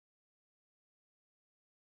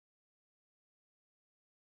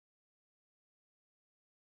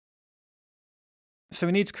So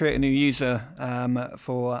we need to create a new user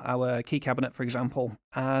for our key cabinet, for example,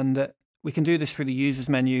 and we can do this through the users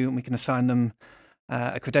menu, and we can assign them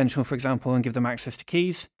a credential, for example, and give them access to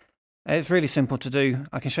keys. It's really simple to do.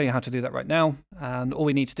 I can show you how to do that right now. And all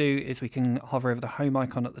we need to do is we can hover over the home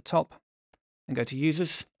icon at the top and go to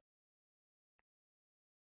users.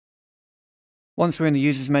 Once we're in the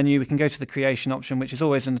users menu, we can go to the creation option, which is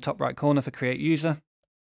always in the top right corner for create user.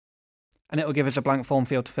 And it will give us a blank form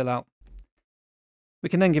field to fill out. We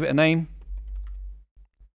can then give it a name.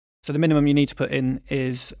 So the minimum you need to put in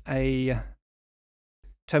is a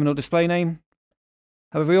terminal display name.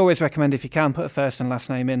 However, we always recommend, if you can, put a first and last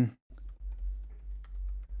name in.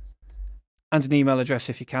 And an email address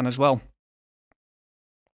if you can as well.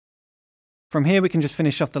 From here, we can just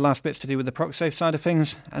finish off the last bits to do with the proc-safe side of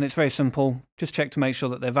things, and it's very simple. Just check to make sure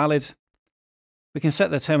that they're valid. We can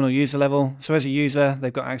set their terminal user level, so as a user,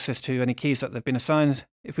 they've got access to any keys that they've been assigned.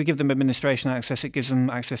 If we give them administration access, it gives them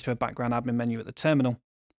access to a background admin menu at the terminal.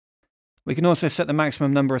 We can also set the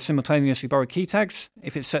maximum number of simultaneously borrowed key tags.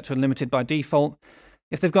 If it's set to unlimited by default,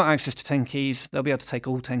 if they've got access to 10 keys, they'll be able to take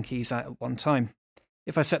all 10 keys out at one time.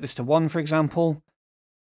 If I set this to 1, for example,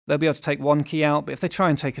 they'll be able to take one key out, but if they try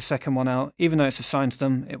and take a second one out, even though it's assigned to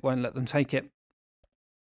them, it won't let them take it.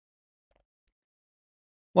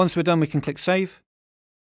 Once we're done, we can click Save,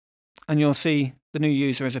 and you'll see the new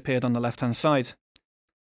user has appeared on the left-hand side.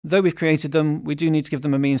 Though we've created them, we do need to give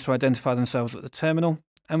them a means to identify themselves at the terminal,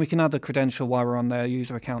 and we can add a credential while we're on their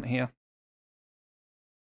user account here.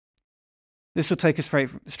 This will take us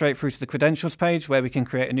straight through to the credentials page, where we can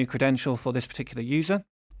create a new credential for this particular user.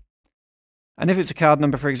 And if it's a card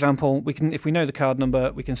number, for example, if we know the card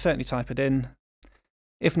number, we can certainly type it in.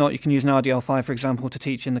 If not, you can use an RDL5, for example, to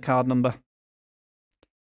teach in the card number.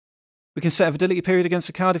 We can set a validity period against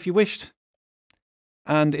the card if you wished.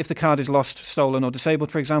 And if the card is lost, stolen, or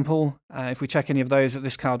disabled, for example, if we check any of those,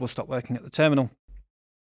 this card will stop working at the terminal.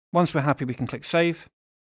 Once we're happy, we can click Save.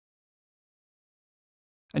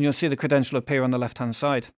 And you'll see the credential appear on the left-hand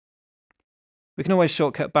side. We can always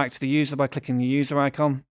shortcut back to the user by clicking the user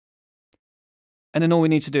icon. And then all we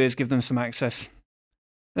need to do is give them some access.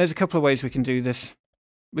 There's a couple of ways we can do this.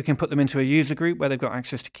 We can put them into a user group where they've got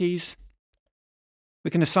access to keys. We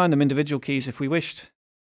can assign them individual keys if we wished.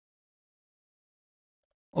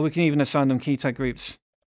 Or we can even assign them key tag groups.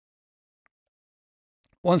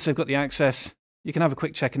 Once they've got the access, you can have a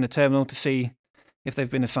quick check in the terminal to see if they've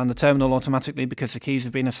been assigned the terminal automatically because the keys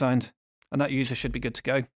have been assigned, and that user should be good to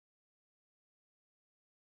go.